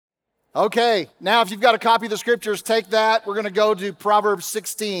Okay, now if you've got a copy of the scriptures, take that. We're going to go to Proverbs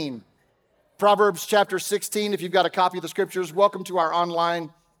 16. Proverbs chapter 16, if you've got a copy of the scriptures. Welcome to our online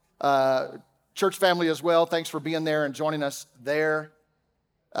church family as well. Thanks for being there and joining us there.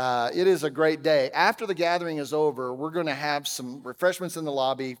 It is a great day. After the gathering is over, we're going to have some refreshments in the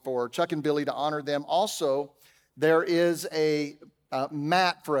lobby for Chuck and Billy to honor them. Also, there is a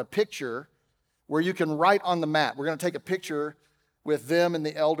mat for a picture where you can write on the mat. We're going to take a picture with them and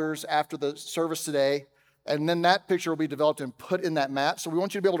the elders after the service today, and then that picture will be developed and put in that mat. So we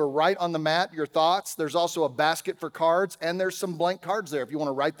want you to be able to write on the mat your thoughts. There's also a basket for cards, and there's some blank cards there. If you want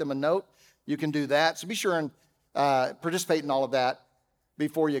to write them a note, you can do that. So be sure and participate in all of that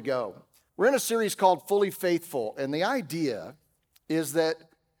before you go. We're in a series called Fully Faithful, and the idea is that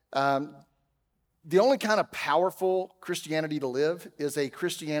the only kind of powerful Christianity to live is a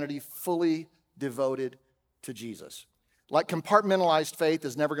Christianity fully devoted to Jesus. Like compartmentalized faith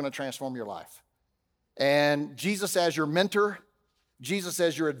is never going to transform your life. And Jesus as your mentor, Jesus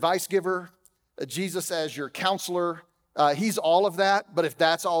as your advice giver, Jesus as your counselor, he's all of that. But if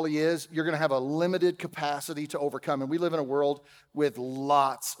that's all he is, you're going to have a limited capacity to overcome. And we live in a world with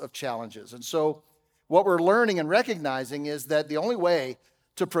lots of challenges. And so what we're learning and recognizing is that the only way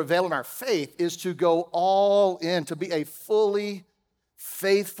to prevail in our faith is to go all in, to be a fully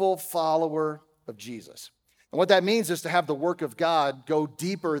faithful follower of Jesus. And what that means is to have the work of God go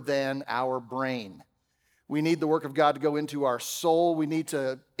deeper than our brain. We need the work of God to go into our soul. We need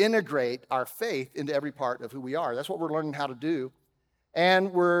to integrate our faith into every part of who we are. That's what we're learning how to do.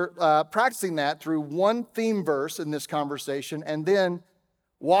 And we're practicing that through one theme verse in this conversation and then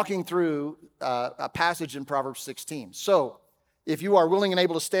walking through a passage in Proverbs 16. So if you are willing and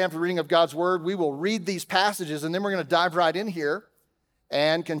able to stand for the reading of God's word, we will read these passages and then we're going to dive right in here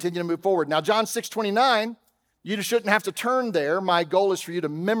and continue to move forward. Now, John 6:29, you shouldn't have to turn there. My goal is for you to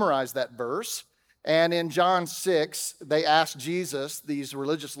memorize that verse. And in John 6, they asked Jesus, these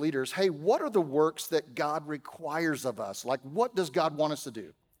religious leaders, hey, what are the works that God requires of us? Like, what does God want us to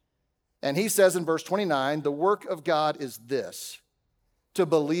do? And he says in verse 29, the work of God is this, to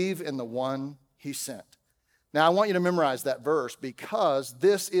believe in the one he sent. Now, I want you to memorize that verse because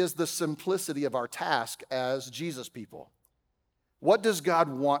this is the simplicity of our task as Jesus people. What does God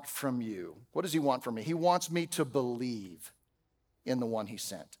want from you? What does he want from me? He wants me to believe in the one he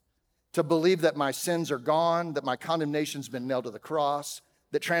sent. To believe that my sins are gone, that my condemnation's been nailed to the cross,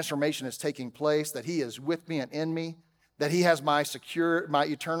 that transformation is taking place, that he is with me and in me, that he has my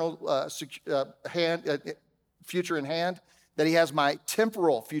eternal future in hand, that he has my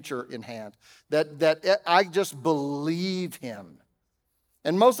temporal future in hand, that I just believe him.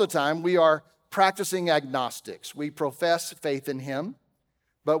 And most of the time, we are practicing agnostics. We profess faith in him,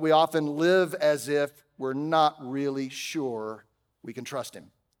 but we often live as if we're not really sure we can trust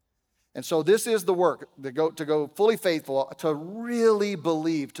him. And so this is the work, to go fully faithful, to really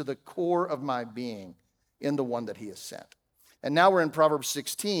believe to the core of my being in the one that he has sent. And now we're in Proverbs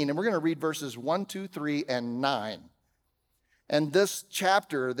 16, and we're going to read verses 1, 2, 3, and 9. And this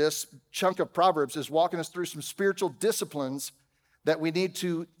chapter, this chunk of Proverbs, is walking us through some spiritual disciplines that we need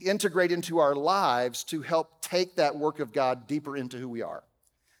to integrate into our lives to help take that work of God deeper into who we are.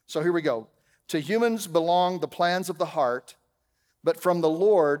 So here we go. To humans belong the plans of the heart, but from the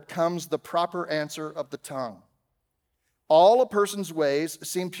Lord comes the proper answer of the tongue. All a person's ways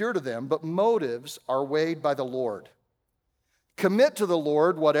seem pure to them, but motives are weighed by the Lord. Commit to the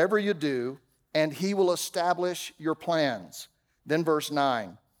Lord whatever you do, and he will establish your plans. Then verse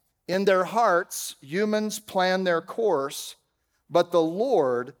 9. In their hearts, humans plan their course, but the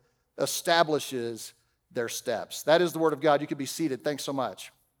Lord establishes their steps. That is the word of God. You can be seated. Thanks so much.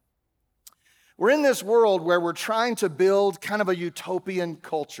 We're in this world where we're trying to build kind of a utopian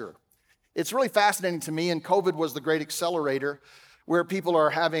culture. It's really fascinating to me, and COVID was the great accelerator, where people are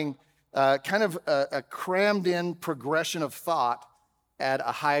having kind of a crammed-in progression of thought at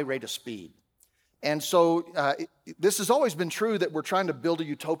a high rate of speed. And so this has always been true that we're trying to build a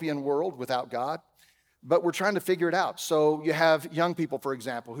utopian world without God, but we're trying to figure it out. So you have young people, for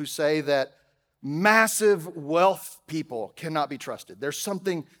example, who say that massive wealth people cannot be trusted. There's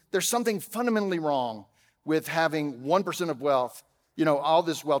something fundamentally wrong with having 1% of wealth, all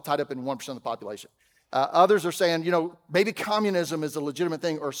this wealth tied up in 1% of the population. Others are saying, maybe communism is a legitimate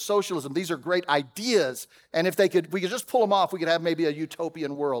thing, or socialism. These are great ideas, and if we could just pull them off, we could have maybe a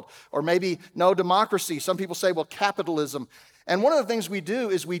utopian world. Or maybe, no, democracy. Some people say, well, capitalism. And one of the things we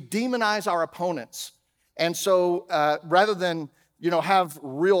do is we demonize our opponents. And so rather than, have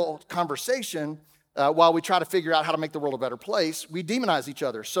real conversation while we try to figure out how to make the world a better place, we demonize each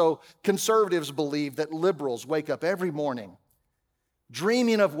other. So conservatives believe that liberals wake up every morning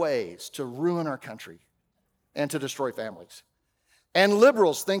dreaming of ways to ruin our country and to destroy families. And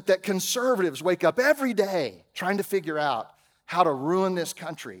liberals think that conservatives wake up every day trying to figure out how to ruin this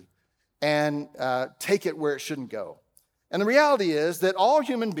country and take it where it shouldn't go. And the reality is that all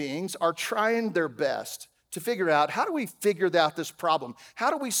human beings are trying their best to figure out, how do we figure out this problem?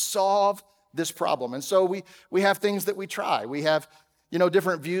 How do we solve this problem? And so we have things that we try. We have,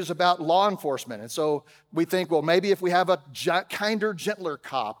 different views about law enforcement. And so we think, well, maybe if we have a kinder, gentler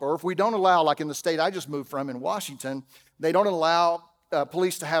cop, or if we don't allow, like in the state I just moved from in Washington, they don't allow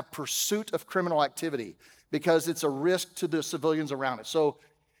police to have pursuit of criminal activity because it's a risk to the civilians around it. So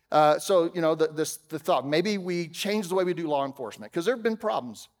the thought, maybe we change the way we do law enforcement, because there have been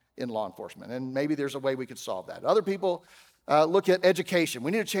problems in law enforcement, and maybe there's a way we could solve that. Other people look at education.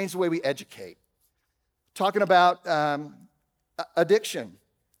 We need to change the way we educate. Talking about addiction.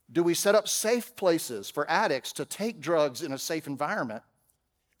 Do we set up safe places for addicts to take drugs in a safe environment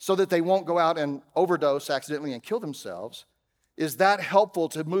so that they won't go out and overdose accidentally and kill themselves? Is that helpful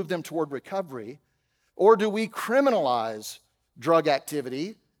to move them toward recovery? Or do we criminalize drug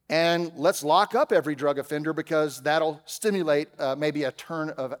activity and let's lock up every drug offender because that'll stimulate maybe a turn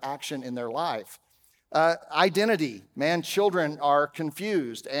of action in their life? Identity. Children are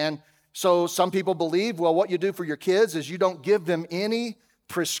confused. And so some people believe, well, what you do for your kids is you don't give them any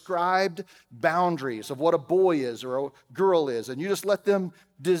prescribed boundaries of what a boy is or a girl is. And you just let them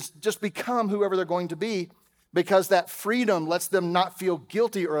just become whoever they're going to be, because that freedom lets them not feel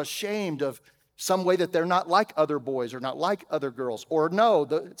guilty or ashamed of some way that they're not like other boys or not like other girls. Or no,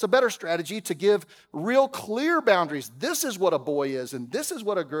 it's a better strategy to give real clear boundaries. This is what a boy is and this is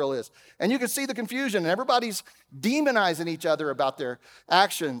what a girl is. And you can see the confusion, and everybody's demonizing each other about their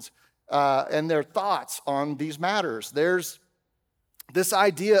actions and their thoughts on these matters. There's this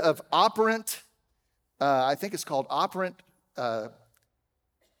idea of operant, I think it's called operant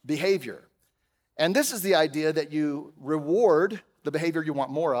behavior. And this is the idea that you reward the behavior you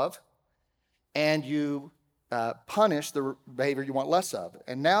want more of, and you punish the behavior you want less of.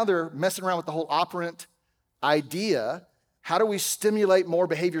 And now they're messing around with the whole operant idea. How do we stimulate more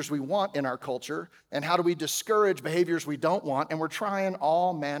behaviors we want in our culture? And how do we discourage behaviors we don't want? And we're trying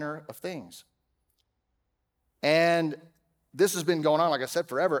all manner of things. And this has been going on, like I said,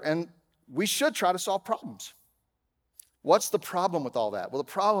 forever. And we should try to solve problems. What's the problem with all that? Well,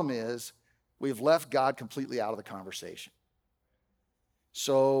 the problem is we've left God completely out of the conversation.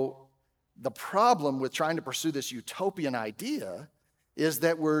 So the problem with trying to pursue this utopian idea is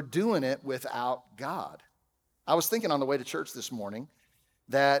that we're doing it without God. I was thinking on the way to church this morning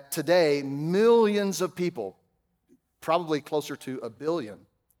that today millions of people, probably closer to 1 billion,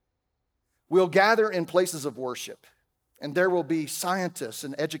 will gather in places of worship. And there will be scientists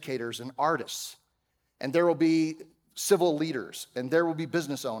and educators and artists. And there will be civil leaders. And there will be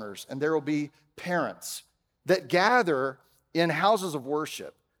business owners. And there will be parents that gather in houses of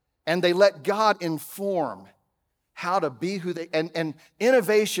worship. And they let God inform how to be who they, and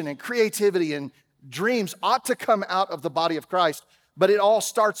innovation and creativity and dreams ought to come out of the body of Christ, but it all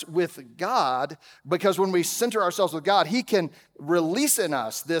starts with God, because when we center ourselves with God, He can release in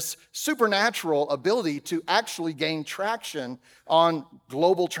us this supernatural ability to actually gain traction on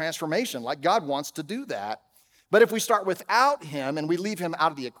global transformation, like God wants to do that. But if we start without Him and we leave Him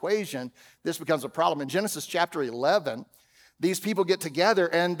out of the equation, this becomes a problem. In Genesis chapter 11, these people get together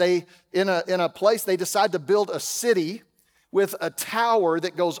and they, in a place, they decide to build a city with a tower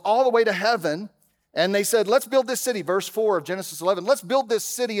that goes all the way to heaven. And they said, let's build this city, verse 4 of Genesis 11. Let's build this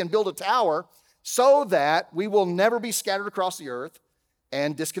city and build a tower so that we will never be scattered across the earth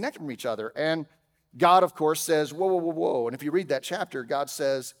and disconnected from each other. And God, of course, says, whoa, whoa, whoa, whoa. And if you read that chapter, God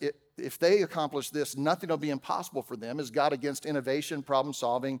says, if they accomplish this, nothing will be impossible for them. Is God against innovation, problem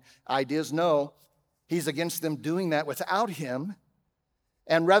solving, ideas? No, He's against them doing that without Him.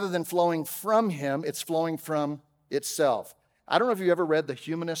 And rather than flowing from Him, it's flowing from itself. I don't know if you've ever read the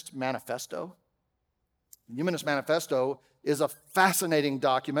Humanist Manifesto. The Humanist Manifesto is a fascinating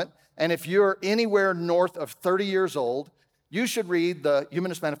document. And if you're anywhere north of 30 years old, you should read the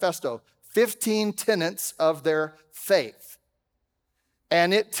Humanist Manifesto, 15 tenets of their faith.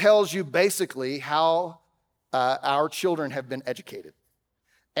 And it tells you basically how our children have been educated.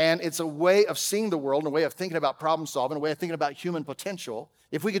 And it's a way of seeing the world, and a way of thinking about problem solving, a way of thinking about human potential.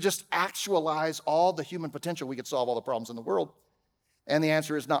 If we could just actualize all the human potential, we could solve all the problems in the world. And the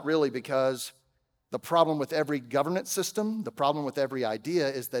answer is not really, because the problem with every governance system, the problem with every idea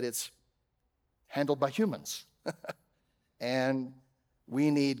is that it's handled by humans. And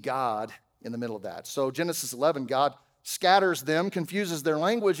we need God in the middle of that. So Genesis 11, God scatters them, confuses their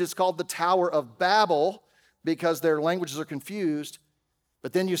language. It's called the Tower of Babel because their languages are confused.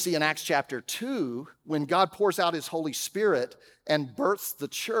 But then you see in Acts chapter 2, when God pours out his Holy Spirit and births the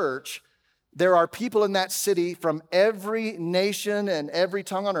church, there are people in that city from every nation and every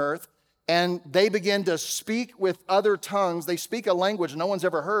tongue on earth, and they begin to speak with other tongues. They speak a language no one's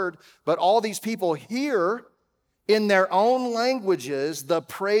ever heard, but all these people hear in their own languages the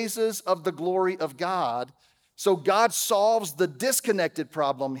praises of the glory of God. So God solves the disconnected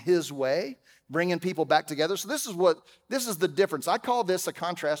problem his way, bringing people back together. So this is the difference. I call this a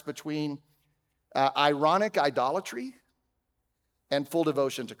contrast between ironic idolatry and full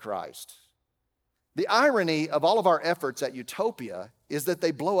devotion to Christ. The irony of all of our efforts at Utopia is that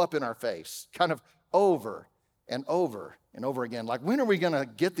they blow up in our face, kind of over and over and over again. Like, when are we going to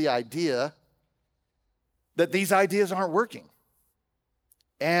get the idea that these ideas aren't working?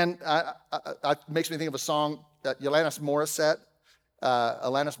 And it makes me think of a song that Alanis Morissette,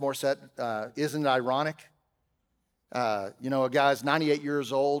 Isn't It Ironic? A guy's 98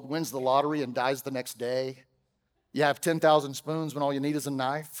 years old, wins the lottery and dies the next day. You have 10,000 spoons when all you need is a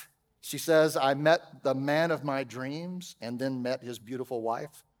knife. She says, I met the man of my dreams and then met his beautiful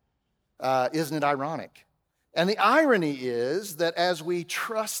wife. Isn't it ironic? And the irony is that as we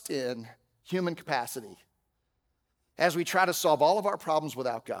trust in human capacity, as we try to solve all of our problems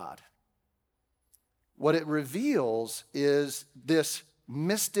without God, what it reveals is this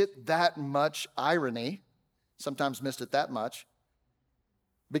missed it that much irony, sometimes missed it that much,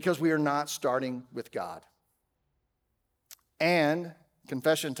 because we are not starting with God. And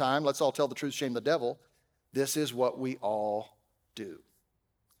confession time, let's all tell the truth, shame the devil. This is what we all do.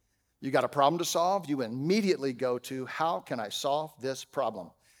 You got a problem to solve, you immediately go to, how can I solve this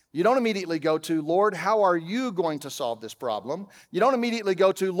problem? You don't immediately go to, Lord, how are you going to solve this problem? You don't immediately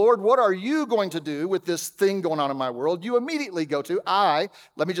go to, Lord, what are you going to do with this thing going on in my world? You immediately go to,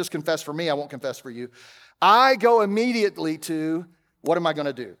 let me just confess for me, I won't confess for you. I go immediately to, what am I going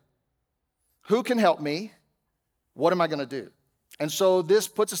to do? Who can help me? What am I going to do? And so this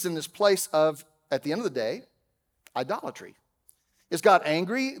puts us in this place of, at the end of the day, idolatry. Is God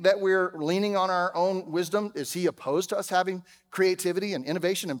angry that we're leaning on our own wisdom? Is he opposed to us having creativity and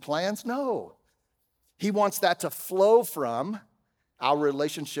innovation and plans? No. He wants that to flow from our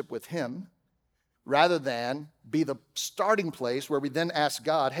relationship with him rather than be the starting place where we then ask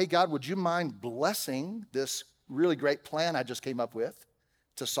God, hey, God, would you mind blessing this really great plan I just came up with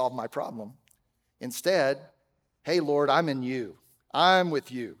to solve my problem? Instead, hey, Lord, I'm in you. I'm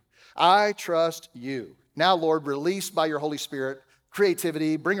with you. I trust you. Now, Lord, release by your Holy Spirit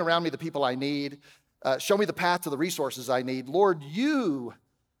creativity, bring around me the people I need, show me the path to the resources I need. Lord, you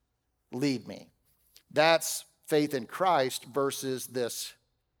lead me. That's faith in Christ versus this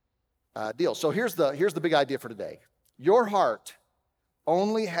deal. So here's the big idea for today. Your heart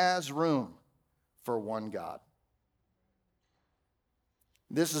only has room for one God.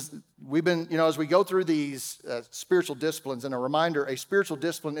 We've been, as we go through these spiritual disciplines, and a reminder, a spiritual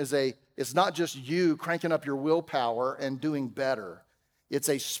discipline it's not just you cranking up your willpower and doing better. It's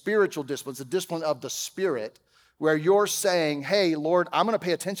a spiritual discipline. It's a discipline of the Spirit where you're saying, hey, Lord, I'm going to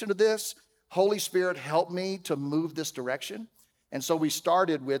pay attention to this. Holy Spirit, help me to move this direction. And so we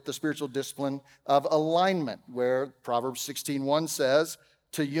started with the spiritual discipline of alignment, where Proverbs 16:1 says,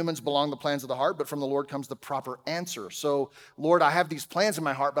 to humans belong the plans of the heart, but from the Lord comes the proper answer. So, Lord, I have these plans in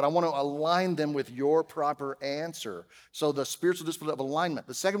my heart, but I want to align them with your proper answer. So the spiritual discipline of alignment.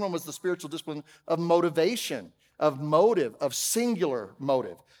 The second one was the spiritual discipline of motivation, of motive, of singular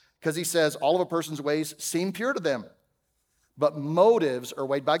motive. Because he says, all of a person's ways seem pure to them, but motives are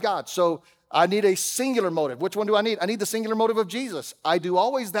weighed by God. So I need a singular motive. Which one do I need? I need the singular motive of Jesus. I do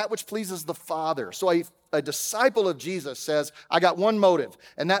always that which pleases the Father. So a disciple of Jesus says, I got one motive.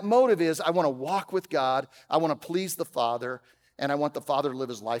 And that motive is, I want to walk with God. I want to please the Father. And I want the Father to live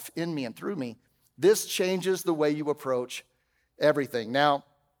his life in me and through me. This changes the way you approach everything. Now,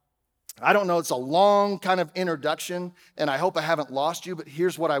 I don't know, it's a long kind of introduction, and I hope I haven't lost you, but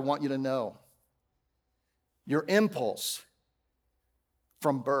here's what I want you to know. Your impulse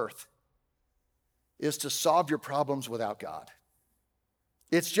from birth is to solve your problems without God.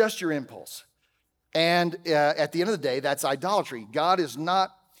 It's just your impulse. And at the end of the day, that's idolatry. God is not,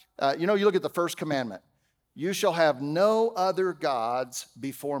 you look at the first commandment. You shall have no other gods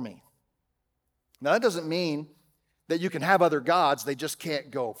before me. Now, that doesn't mean that you can have other gods, they just can't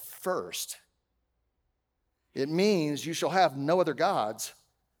go first. It means you shall have no other gods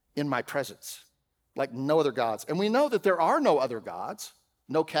in my presence, like no other gods. And we know that there are no other gods.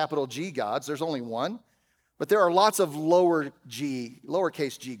 No capital G gods, there's only one. But there are lots of lowercase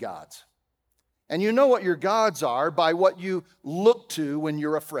g gods. And you know what your gods are by what you look to when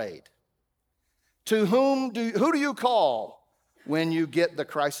you're afraid. Who do you call when you get the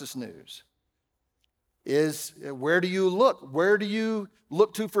crisis news? Is where do you look? Where do you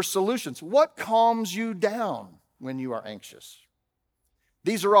look to for solutions? What calms you down when you are anxious?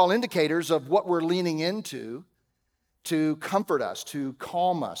 These are all indicators of what we're leaning into to comfort us, to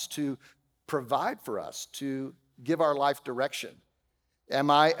calm us, to provide for us, to give our life direction.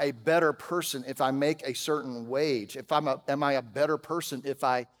 Am I a better person if I make a certain wage? Am I a better person if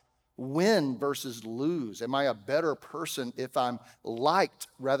I win versus lose? Am I a better person if I'm liked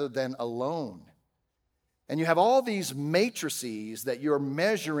rather than alone? And you have all these matrices that you're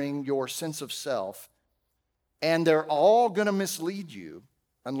measuring your sense of self, and they're all going to mislead you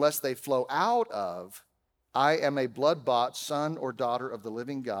unless they flow out of, I am a blood-bought son or daughter of the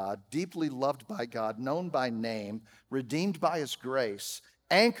living God, deeply loved by God, known by name, redeemed by His grace,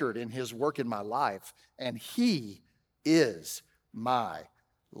 anchored in His work in my life, and He is my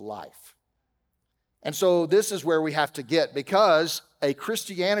life. And so this is where we have to get, because a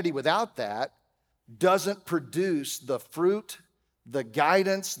Christianity without that doesn't produce the fruit, the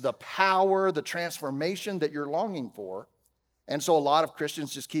guidance, the power, the transformation that you're longing for. And so a lot of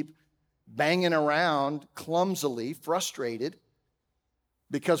Christians just keep banging around clumsily, frustrated,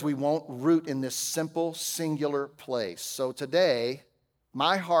 because we won't root in this simple, singular place. So today,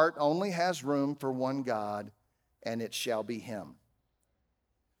 my heart only has room for one God, and it shall be Him.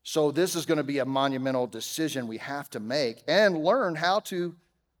 So this is going to be a monumental decision we have to make and learn how to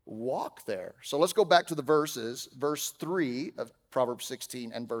walk there. So let's go back to the verses, verse 3 of Proverbs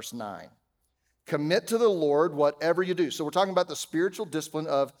 16 and verse 9. Commit to the Lord whatever you do. So we're talking about the spiritual discipline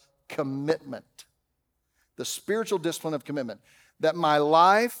of commitment. The spiritual discipline of commitment. That my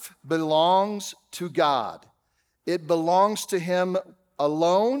life belongs to God. It belongs to Him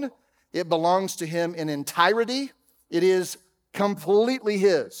alone. It belongs to Him in entirety. It is completely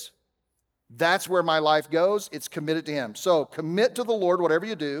His. That's where my life goes. It's committed to Him. So commit to the Lord whatever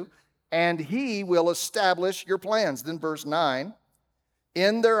you do, and He will establish your plans. Then verse 9,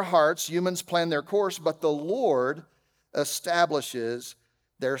 in their hearts humans plan their course, but the Lord establishes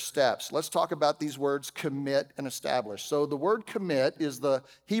their steps. Let's talk about these words, commit and establish. So the word commit is the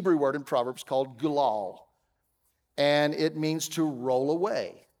Hebrew word in Proverbs called gulal, and it means to roll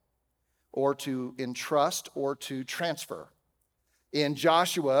away, or to entrust, or to transfer. In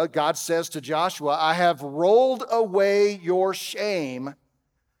Joshua, God says to Joshua, I have rolled away your shame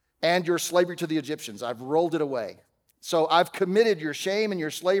and your slavery to the Egyptians. I've rolled it away. So I've committed your shame and your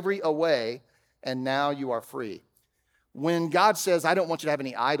slavery away, and now you are free. When God says, I don't want you to have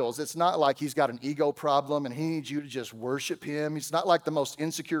any idols, it's not like He's got an ego problem and He needs you to just worship Him. It's not like the most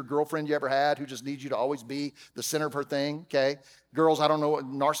insecure girlfriend you ever had who just needs you to always be the center of her thing, okay? Girls, I don't know,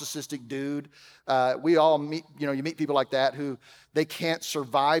 narcissistic dude. We all meet, you meet people like that who they can't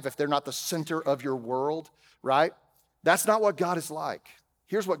survive if they're not the center of your world, right? That's not what God is like.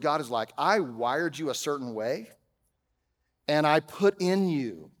 Here's what God is like. I wired you a certain way, and I put in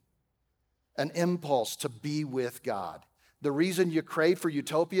you an impulse to be with God. The reason you crave for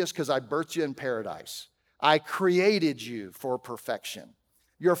utopia is because I birthed you in paradise. I created you for perfection.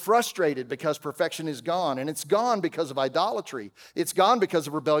 You're frustrated because perfection is gone, and it's gone because of idolatry. It's gone because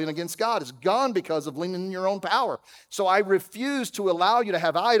of rebellion against God. It's gone because of leaning in your own power. So I refuse to allow you to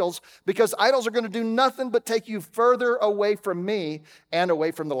have idols, because idols are going to do nothing but take you further away from me and away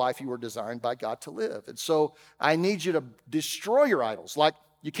from the life you were designed by God to live. And so I need you to destroy your idols. Like,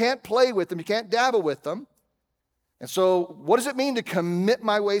 you can't play with them. You can't dabble with them. And so what does it mean to commit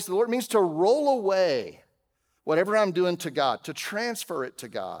my ways to the Lord? It means to roll away whatever I'm doing to God, to transfer it to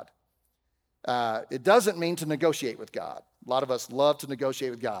God. It doesn't mean to negotiate with God. A lot of us love to negotiate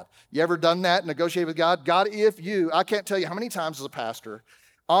with God. You ever done that, negotiate with God? God, I can't tell you how many times as a pastor,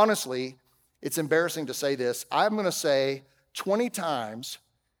 honestly, it's embarrassing to say this. I'm going to say 20 times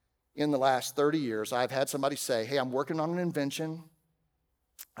in the last 30 years, I've had somebody say, hey, I'm working on an invention.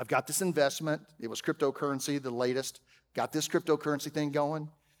 I've got this investment. It was cryptocurrency, the latest. Got this cryptocurrency thing going.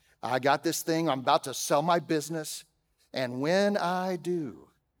 I got this thing. I'm about to sell my business. And when I do,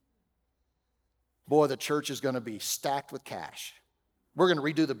 boy, the church is going to be stacked with cash. We're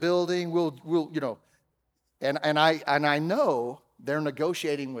going to redo the building. And I know they're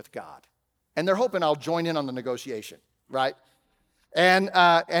negotiating with God. And they're hoping I'll join in on the negotiation, right? And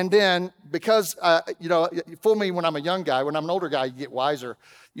then because, you fool me when I'm a young guy. When I'm an older guy, you get wiser.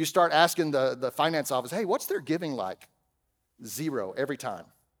 You start asking the finance office, hey, what's their giving like? 0 every time.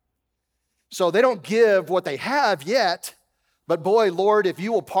 So they don't give what they have yet. But boy, Lord, if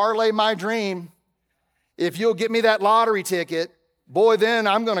you will parlay my dream, if you'll get me that lottery ticket, boy, then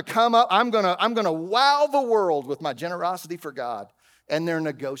I'm going to come up. I'm going to wow the world with my generosity for God. And they're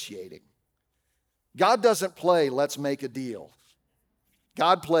negotiating. God doesn't play, let's make a deal.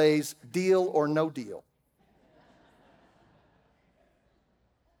 God plays deal or no deal.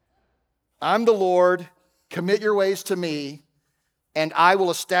 I'm the Lord, commit your ways to me, and I will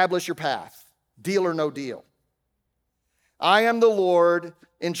establish your path. Deal or no deal. I am the Lord,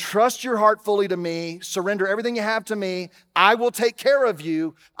 entrust your heart fully to me, surrender everything you have to me. I will take care of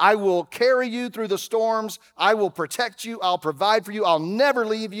you. I will carry you through the storms. I will protect you. I'll provide for you. I'll never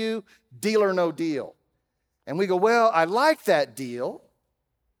leave you. Deal or no deal. And we go, well, I like that deal,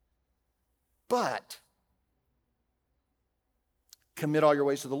 but commit all your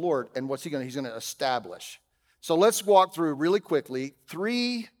ways to the Lord. And what's he going to? He's going to establish. So let's walk through really quickly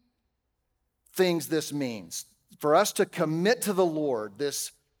 3 things this means. For us to commit to the Lord,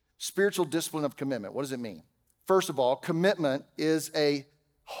 this spiritual discipline of commitment, what does it mean? First of all, commitment is a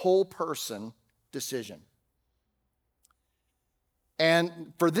whole person decision.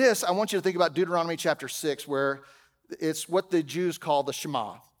 And for this, I want you to think about Deuteronomy chapter 6, where it's what the Jews call the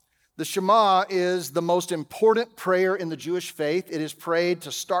Shema. The Shema is the most important prayer in the Jewish faith. It is prayed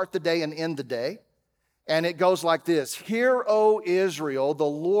to start the day and end the day. And it goes like this: Hear, O Israel, the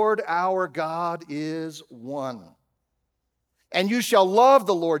Lord our God is one. And you shall love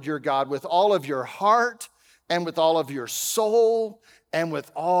the Lord your God with all of your heart and with all of your soul and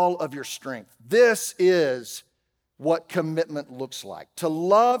with all of your strength. This is what commitment looks like. To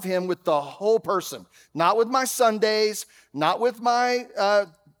love him with the whole person, not with my Sundays, not with my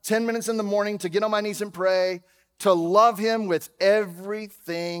 10 minutes in the morning to get on my knees and pray. To love him with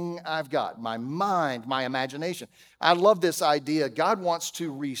everything I've got, my mind, my imagination. I love this idea. God wants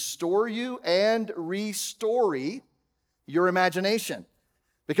to restore you and restory your imagination.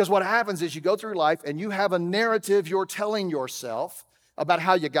 Because what happens is you go through life and you have a narrative you're telling yourself about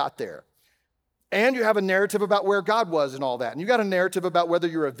how you got there. And you have a narrative about where God was and all that. And you got a narrative about whether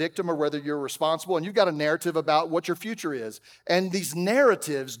you're a victim or whether you're responsible. And you've got a narrative about what your future is. And these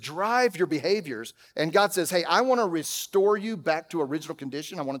narratives drive your behaviors. And God says, hey, I want to restore you back to original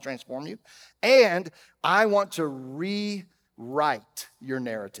condition. I want to transform you. And I want to rewrite your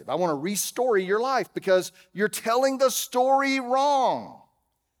narrative. I want to restory your life because you're telling the story wrong.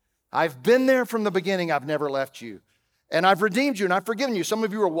 I've been there from the beginning. I've never left you. And I've redeemed you and I've forgiven you. Some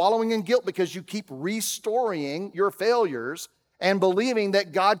of you are wallowing in guilt because you keep restoring your failures and believing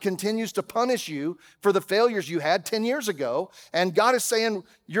that God continues to punish you for the failures you had 10 years ago. And God is saying,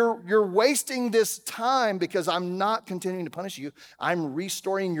 you're wasting this time because I'm not continuing to punish you. I'm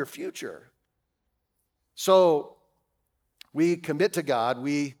restoring your future. So we commit to God.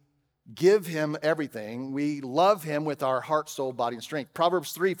 We give him everything. We love him with our heart, soul, body, and strength.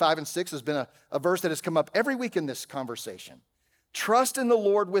 Proverbs 3, 5, and 6 has been a verse that has come up every week in this conversation. Trust in the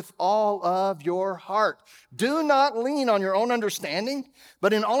Lord with all of your heart. Do not lean on your own understanding,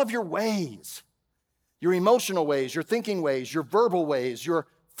 but in all of your ways, your emotional ways, your thinking ways, your verbal ways, your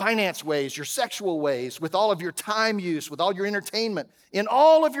finance ways, your sexual ways, with all of your time use, with all your entertainment, in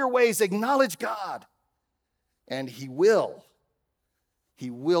all of your ways, acknowledge God, and he will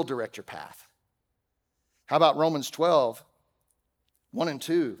direct your path. How about Romans 12, 1 and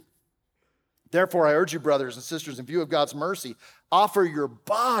 2? Therefore, I urge you, brothers and sisters, in view of God's mercy, offer your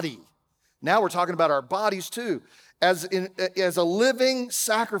body. Now we're talking about our bodies too. As a living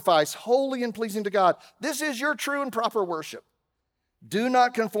sacrifice, holy and pleasing to God. This is your true and proper worship. Do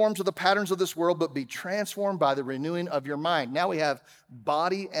not conform to the patterns of this world, but be transformed by the renewing of your mind. Now we have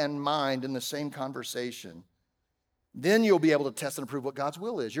body and mind in the same conversation. Then you'll be able to test and approve what God's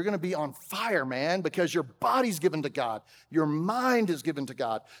will is. You're going to be on fire, man, because your body's given to God. Your mind is given to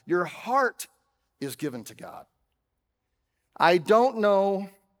God. Your heart is given to God. I don't know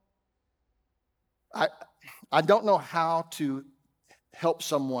how to help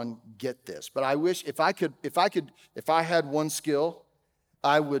someone get this, but I wish if I had one skill,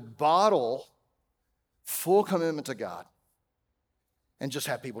 I would bottle full commitment to God and just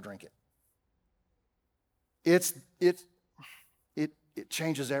have people drink it. It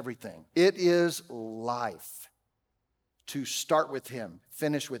changes everything. It is life to start with him,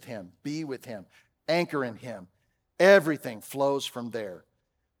 finish with him, be with him, anchor in him. Everything flows from there.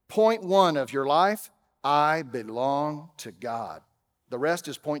 Point 1 of your life, I belong to God. The rest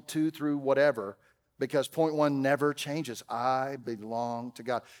is point 2 through whatever, because point 1 never changes. I belong to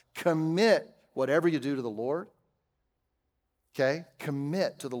God. Commit whatever you do to the Lord. Okay?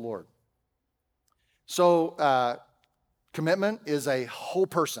 Commit to the Lord. So commitment is a whole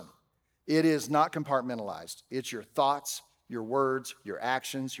person. It is not compartmentalized. It's your thoughts, your words, your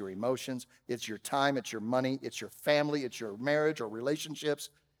actions, your emotions. It's your time, it's your money, it's your family, it's your marriage or relationships.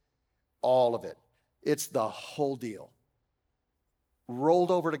 All of it. It's the whole deal.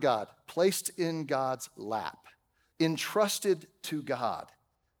 Rolled over to God, placed in God's lap. entrusted to God.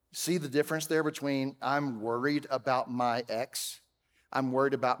 See the difference there between I'm worried about my ex, I'm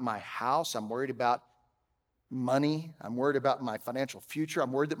worried about my house, I'm worried about money, I'm worried about my financial future,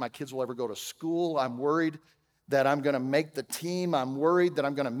 I'm worried that my kids will ever go to school, I'm worried that I'm going to make the team, I'm worried that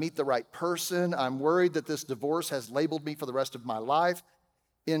I'm going to meet the right person, I'm worried that this divorce has labeled me for the rest of my life.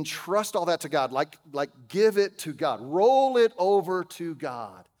 Entrust all that to God, like give it to God. Roll it over to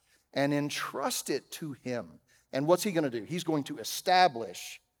God and entrust it to Him. And what's He going to do? He's going to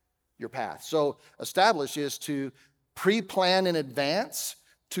establish your path. So establish is to pre-plan in advance,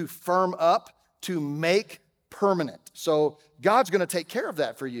 to firm up, to make permanent. So God's going to take care of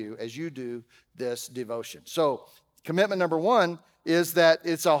that for you as you do this devotion. So commitment number one is that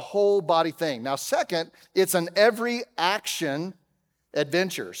it's a whole body thing. Now, second, it's an every action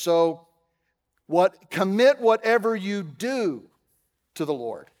adventure. So commit whatever you do to the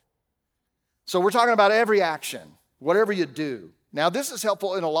Lord. So we're talking about every action, whatever you do. Now, this is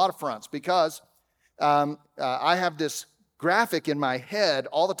helpful in a lot of fronts because I have this graphic in my head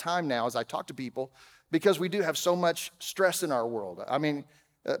all the time now as I talk to people because we do have so much stress in our world. I mean,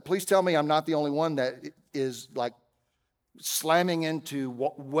 please tell me I'm not the only one that is like slamming into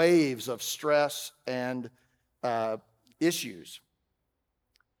waves of stress and issues.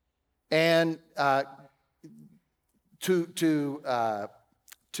 And the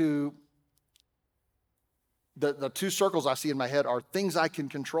two circles I see in my head are things I can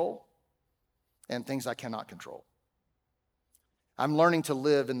control and things I cannot control. I'm learning to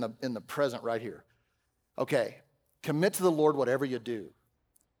live in the present right here. Okay, commit to the Lord whatever you do.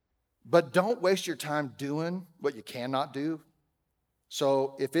 But don't waste your time doing what you cannot do.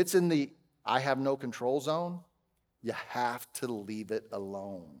 So if it's in the I have no control zone, you have to leave it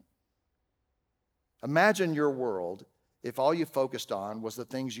alone. Imagine your world if all you focused on was the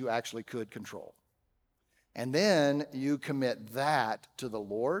things you actually could control. And then you commit that to the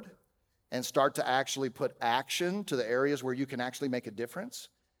Lord and start to actually put action to the areas where you can actually make a difference.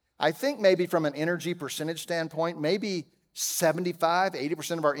 I think maybe from an energy percentage standpoint, maybe 75,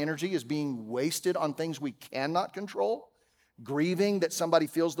 80% of our energy is being wasted on things we cannot control. Grieving that somebody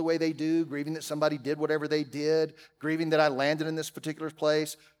feels the way they do, grieving that somebody did whatever they did, grieving that I landed in this particular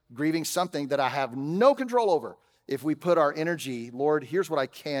place, grieving something that I have no control over. If we put our energy, Lord, here's what I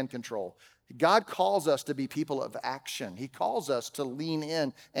can control. God calls us to be people of action. He calls us to lean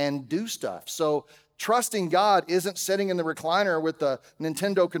in and do stuff. So trusting God isn't sitting in the recliner with the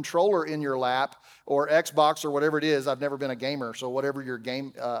Nintendo controller in your lap or Xbox or whatever it is. I've never been a gamer, so whatever your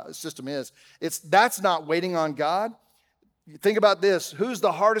game system is, that's not waiting on God. Think about this. Who's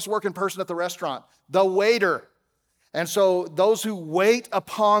the hardest working person at the restaurant? The waiter. And so those who wait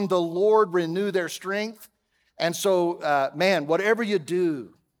upon the Lord renew their strength. And so, whatever you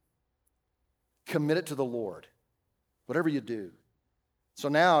do, commit it to the Lord. Whatever you do. So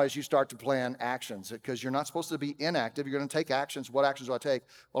now as you start to plan actions, because you're not supposed to be inactive, you're going to take actions. What actions do I take?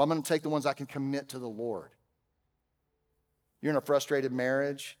 Well, I'm going to take the ones I can commit to the Lord. You're in a frustrated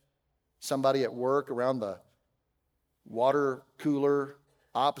marriage, somebody at work around the water cooler,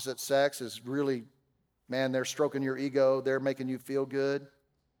 opposite sex is really, they're stroking your ego, they're making you feel good.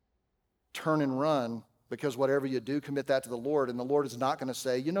 Turn and run, because whatever you do, commit that to the Lord. And the Lord is not going to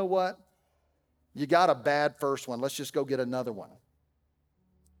say, you know what? You got a bad first one. Let's just go get another one.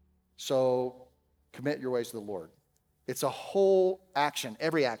 So commit your ways to the Lord. It's a whole action,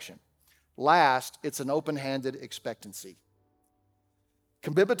 every action. Last, it's an open-handed expectancy.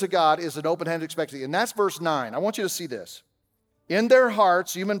 Commitment to God is an open-handed expectancy. And that's verse 9. I want you to see this. In their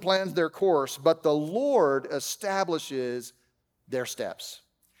hearts, human plans their course, but the Lord establishes their steps.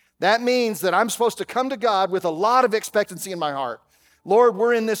 That means that I'm supposed to come to God with a lot of expectancy in my heart. Lord,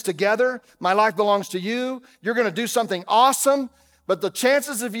 we're in this together. My life belongs to you. You're going to do something awesome. But the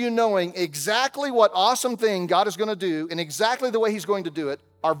chances of you knowing exactly what awesome thing God is going to do and exactly the way He's going to do it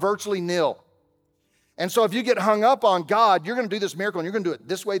are virtually nil. And so if you get hung up on God, you're going to do this miracle and you're going to do it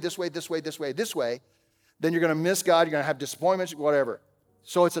this way, this way, this way, this way, this way, then you're going to miss God. You're going to have disappointments, whatever.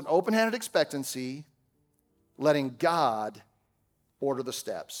 So it's an open-handed expectancy, letting God order the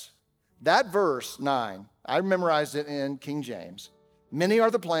steps. That verse 9, I memorized it in King James. Many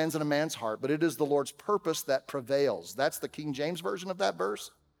are the plans in a man's heart, but it is the Lord's purpose that prevails. That's the King James version of that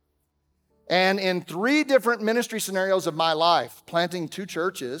verse. And in 3 different ministry scenarios of my life, planting 2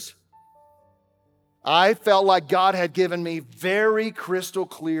 churches, I felt like God had given me very crystal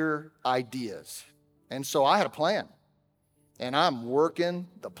clear ideas. And so I had a plan. And I'm working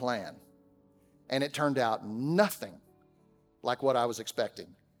the plan. And it turned out nothing like what I was expecting,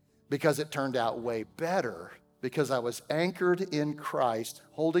 because it turned out way better, because I was anchored in Christ,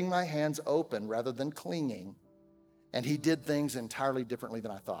 holding my hands open rather than clinging, And he did things entirely differently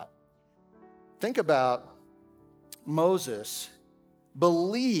than I thought. Think about Moses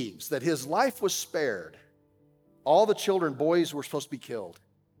believes that his life was spared. All the children, boys, were supposed to be killed.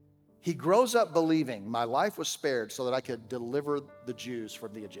 He grows up believing my life was spared so that I could deliver the Jews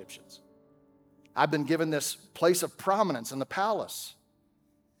from the Egyptians. I've been given this place of prominence in the palace.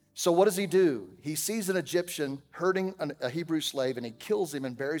 So what does he do? He sees an Egyptian hurting a Hebrew slave, and he kills him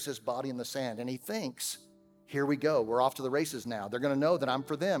and buries his body in the sand. And he thinks, here we go. We're off to the races now. They're going to know that I'm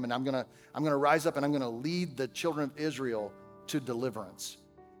for them, and I'm going to rise up and I'm going to lead the children of Israel to deliverance.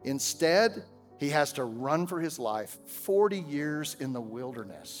 Instead, he has to run for his life 40 years in the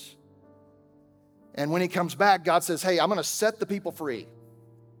wilderness. And when he comes back, God says, hey, I'm going to set the people free.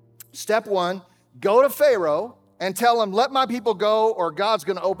 Step one, go to Pharaoh and tell him, let my people go, or God's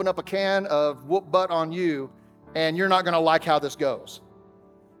going to open up a can of whoop butt on you, and you're not going to like how this goes.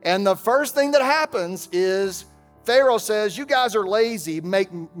 And the first thing that happens is Pharaoh says, you guys are lazy,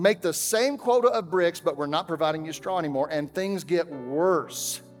 make the same quota of bricks, but we're not providing you straw anymore, and things get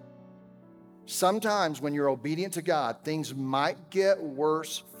worse. Sometimes when you're obedient to God, things might get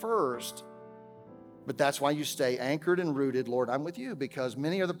worse first, but that's why you stay anchored and rooted. Lord, I'm with you, because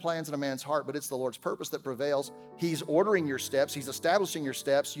many are the plans in a man's heart, but it's the Lord's purpose that prevails. He's ordering your steps. He's establishing your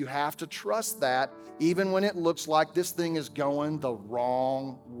steps. You have to trust that, even when it looks like this thing is going the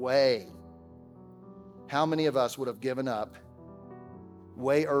wrong way. How many of us would have given up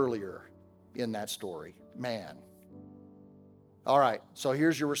way earlier in that story? Man. All right, so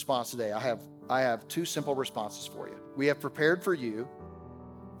here's your response today. I have two simple responses for you. We have prepared for you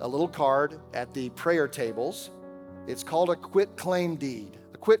a little card at the prayer tables. It's called a quitclaim deed.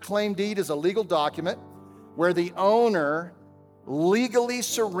 A quitclaim deed is a legal document where the owner legally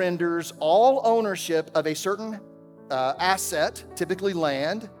surrenders all ownership of a certain asset, typically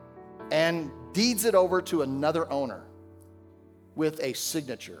land, and deeds it over to another owner with a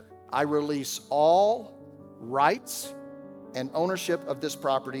signature. I release all rights and ownership of this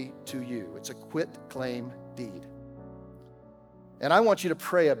property to you. It's a quitclaim deed. And I want you to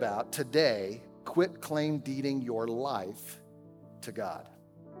pray about today, quitclaim deeding your life to God.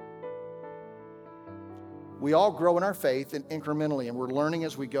 We all grow in our faith and incrementally, and we're learning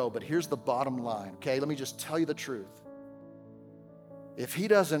as we go, but here's the bottom line, okay? Let me just tell you the truth. If he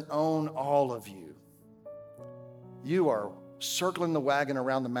doesn't own all of you, you are circling the wagon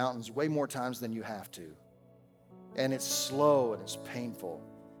around the mountains way more times than you have to. And it's slow and it's painful.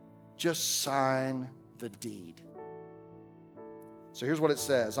 Just sign the deed. So here's what it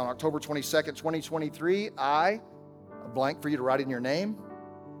says. On October 22nd, 2023, I, a blank for you to write in your name,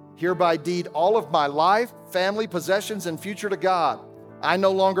 hereby deed all of my life, family, possessions, and future to God. I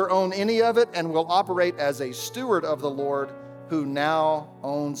no longer own any of it and will operate as a steward of the Lord who now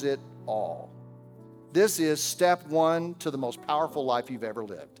owns it all. This is step one to the most powerful life you've ever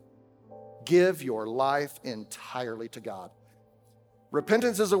lived. Give your life entirely to God.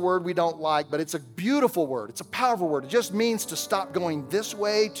 Repentance is a word we don't like, but it's a beautiful word. It's a powerful word. It just means to stop going this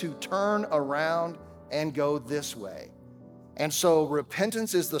way, to turn around and go this way. And so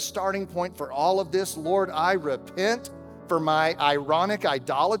repentance is the starting point for all of this. Lord, I repent for my ironic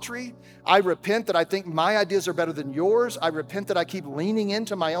idolatry. I repent that I think my ideas are better than yours. I repent that I keep leaning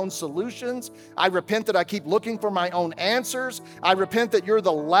into my own solutions. I repent that I keep looking for my own answers. I repent that you're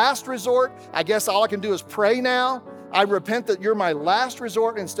the last resort. I guess all I can do is pray now. I repent that you're my last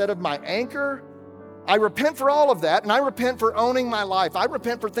resort instead of my anchor. I repent for all of that, and I repent for owning my life. I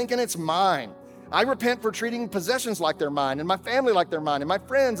repent for thinking it's mine. I repent for treating possessions like they're mine, and my family like they're mine, and my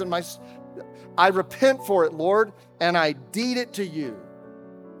friends and I repent for it, Lord, and I deed it to you.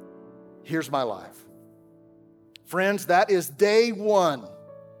 Here's my life. Friends, that is day one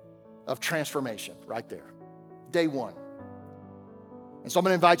of transformation right there. Day one. And so I'm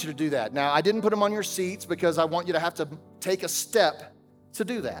going to invite you to do that. Now, I didn't put them on your seats because I want you to have to take a step to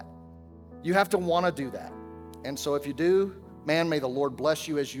do that. You have to want to do that. And so if you do, man, may the Lord bless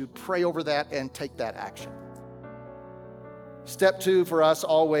you as you pray over that and take that action. Step two for us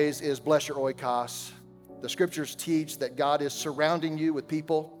always is bless your oikos. The scriptures teach that God is surrounding you with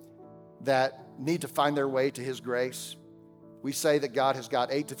people that need to find their way to his grace. We say that God has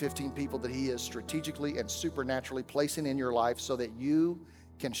got 8 to 15 people that he is strategically and supernaturally placing in your life so that you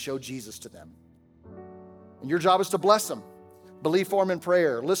can show Jesus to them. And your job is to bless them, believe for them in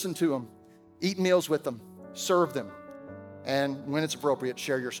prayer, listen to them, eat meals with them, serve them, and when it's appropriate,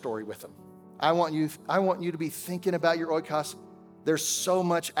 share your story with them. I want you to be thinking about your oikos. There's so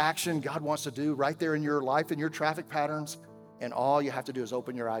much action God wants to do right there in your life and your traffic patterns, and all you have to do is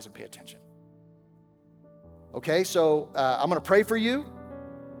open your eyes and pay attention. Okay, so I'm going to pray for you,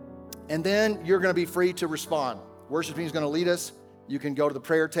 and then you're going to be free to respond. Worship team is going to lead us. You can go to the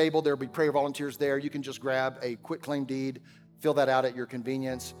prayer table. There will be prayer volunteers there. You can just grab a quitclaim deed, fill that out at your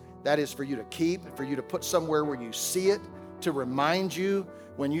convenience. That is for you to keep, for you to put somewhere where you see it, to remind you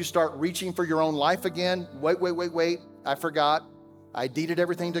when you start reaching for your own life again. Wait. I forgot. I deeded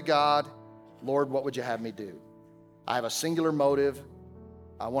everything to God. Lord, what would you have me do? I have a singular motive.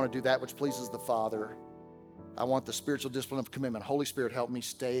 I want to do that which pleases the Father. I want the spiritual discipline of commitment. Holy Spirit, help me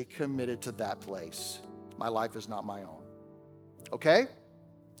stay committed to that place. My life is not my own. Okay?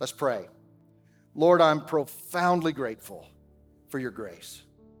 Let's pray. Lord, I'm profoundly grateful for your grace.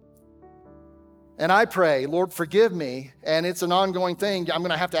 And I pray, Lord, forgive me, and it's an ongoing thing. I'm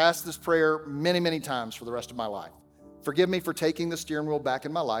going to have to ask this prayer many, many times for the rest of my life. Forgive me for taking the steering wheel back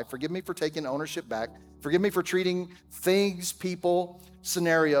in my life. Forgive me for taking ownership back. Forgive me for treating things, people,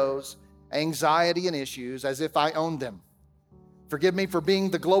 scenarios, anxiety, and issues as if I owned them. Forgive me for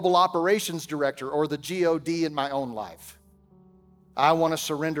being the global operations director or the GOD in my own life. I want to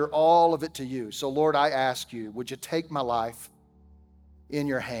surrender all of it to you. So, Lord, I ask you, would you take my life in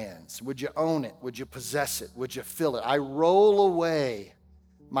your hands? Would you own it? Would you possess it? Would you fill it? I roll away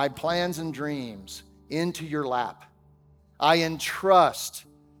my plans and dreams into your lap. I entrust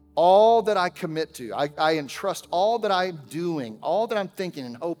all that I commit to. I entrust all that I'm doing, all that I'm thinking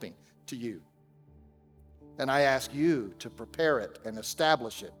and hoping to you. And I ask you to prepare it and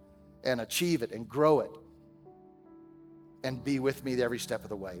establish it and achieve it and grow it and be with me every step of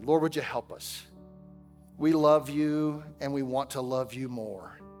the way. Lord, would you help us? We love you and we want to love you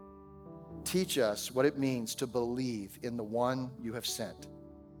more. Teach us what it means to believe in the one you have sent.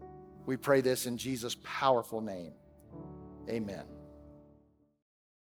 We pray this in Jesus' powerful name. Amen.